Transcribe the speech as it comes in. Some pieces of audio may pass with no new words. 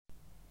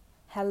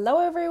Hello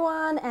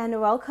everyone and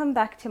welcome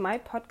back to my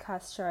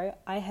podcast show,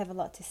 I Have a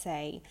Lot to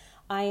Say.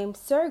 I am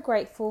so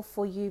grateful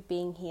for you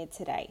being here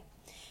today.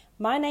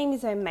 My name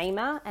is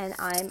Omaima and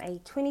I'm a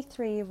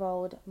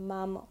 23-year-old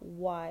mum,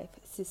 wife,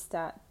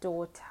 sister,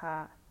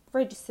 daughter,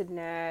 registered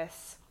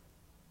nurse,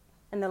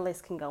 and the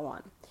list can go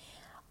on.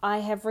 I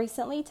have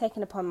recently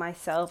taken upon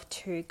myself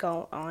to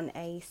go on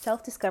a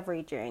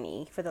self-discovery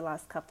journey for the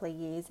last couple of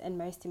years, and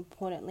most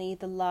importantly,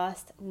 the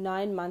last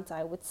 9 months,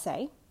 I would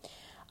say.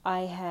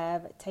 I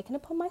have taken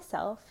upon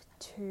myself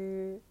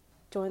to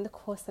join the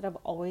course that I've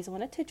always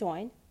wanted to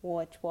join,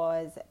 which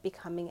was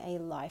becoming a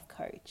life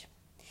coach.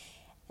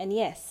 And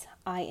yes,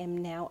 I am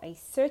now a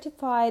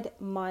certified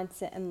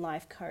mindset and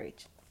life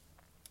coach.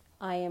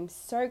 I am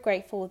so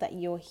grateful that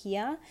you're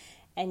here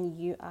and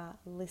you are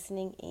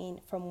listening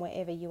in from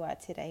wherever you are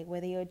today,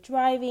 whether you're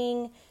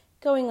driving,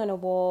 going on a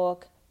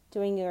walk,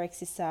 doing your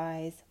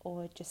exercise,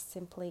 or just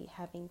simply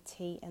having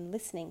tea and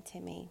listening to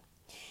me.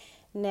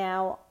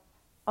 Now,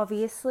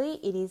 obviously,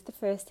 it is the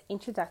first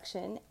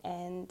introduction,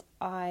 and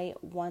I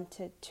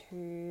wanted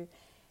to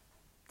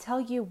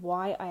tell you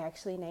why I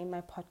actually named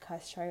my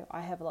podcast show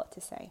I Have a Lot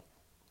to Say.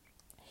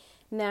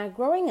 Now,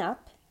 growing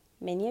up,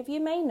 many of you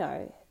may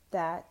know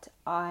that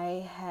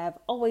I have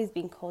always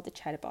been called a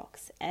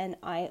chatterbox, and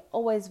I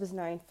always was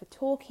known for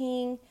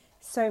talking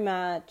so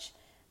much.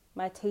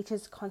 My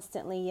teachers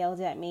constantly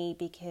yelled at me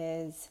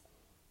because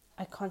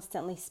I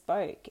constantly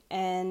spoke,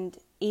 and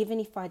even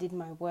if I did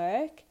my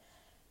work,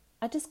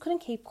 I just couldn't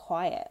keep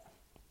quiet.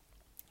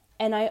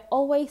 And I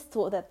always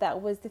thought that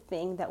that was the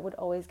thing that would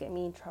always get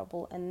me in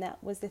trouble, and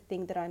that was the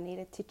thing that I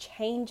needed to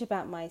change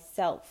about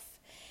myself.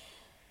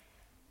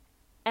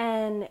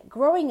 And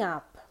growing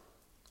up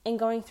and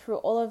going through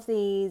all of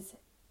these,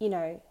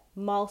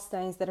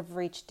 milestones that I've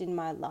reached in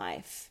my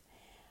life,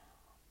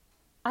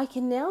 I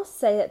can now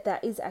say that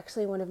that is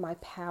actually one of my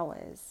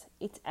powers.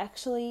 It's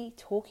actually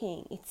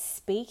talking, it's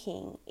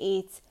speaking,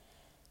 it's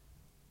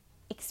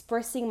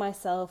expressing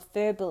myself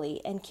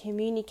verbally and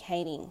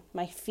communicating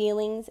my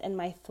feelings and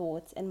my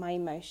thoughts and my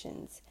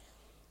emotions.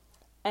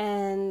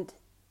 And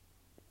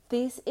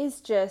this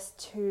is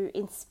just to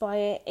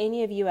inspire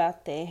any of you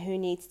out there who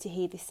needs to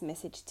hear this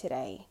message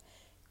today.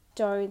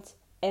 Don't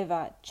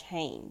ever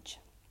change.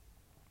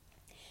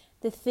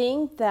 The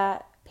thing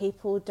that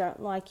people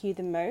don't like you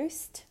the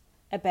most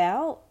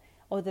about,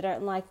 or they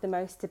don't like the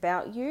most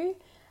about you,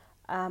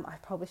 I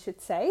probably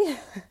should say,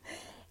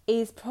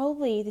 is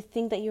probably the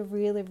thing that you're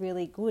really,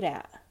 really good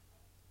at,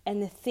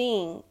 and the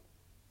thing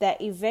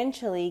that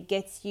eventually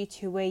gets you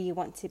to where you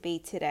want to be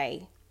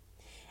today.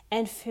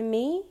 And for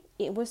me,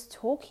 it was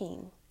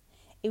talking.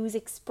 It was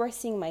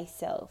expressing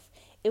myself.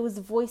 It was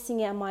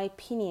voicing out my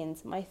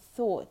opinions, my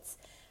thoughts,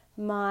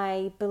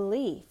 my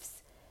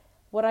beliefs,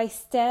 what I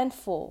stand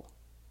for,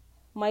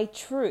 my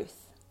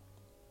truth.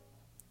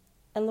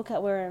 And look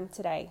at where I am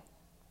today.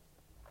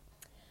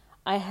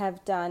 I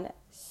have done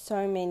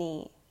so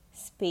many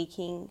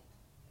speaking,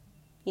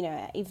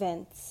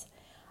 events.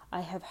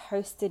 I have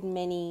hosted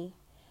many.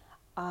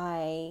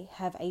 I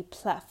have a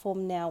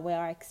platform now where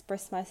I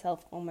express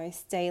myself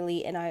almost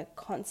daily, and I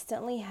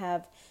constantly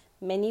have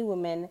many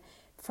women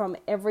from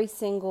every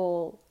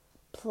single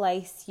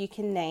place you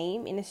can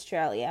name in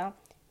Australia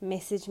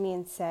message me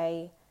and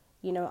say,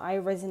 I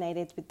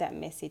resonated with that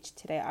message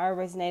today. I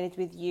resonated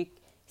with you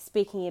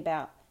speaking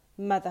about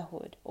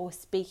motherhood, or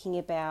speaking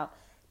about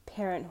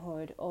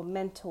parenthood, or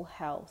mental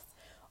health,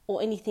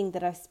 or anything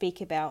that I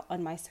speak about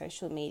on my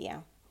social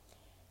media.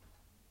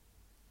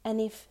 And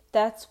if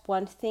that's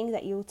one thing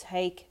that you'll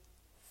take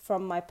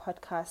from my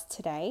podcast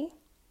today,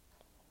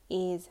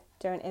 is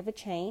don't ever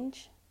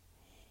change.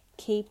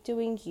 Keep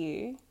doing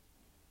you.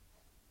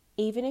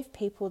 Even if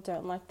people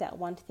don't like that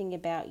one thing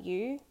about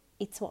you,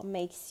 it's what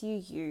makes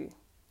you you,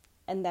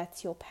 and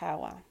that's your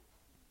power.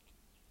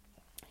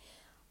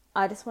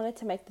 I just wanted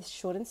to make this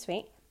short and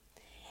sweet,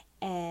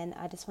 and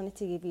I just wanted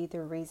to give you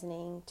the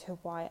reasoning to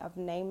why I've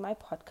named my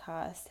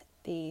podcast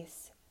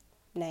this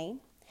name.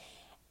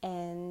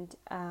 And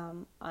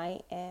I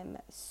am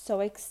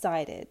so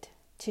excited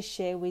to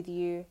share with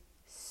you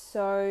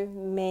so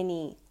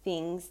many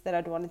things that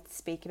I'd wanted to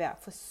speak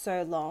about for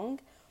so long,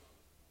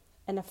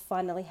 and I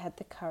finally had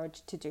the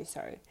courage to do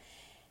so.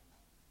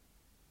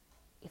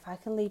 If I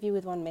can leave you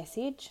with one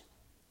message,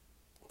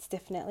 it's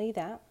definitely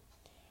that.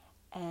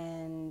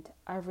 And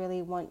I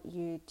really want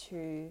you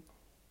to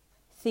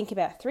think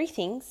about 3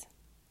 things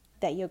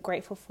that you're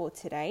grateful for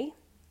today,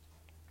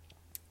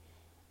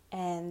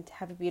 and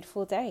have a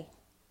beautiful day.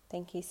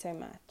 Thank you so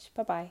much.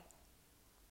 Bye-bye.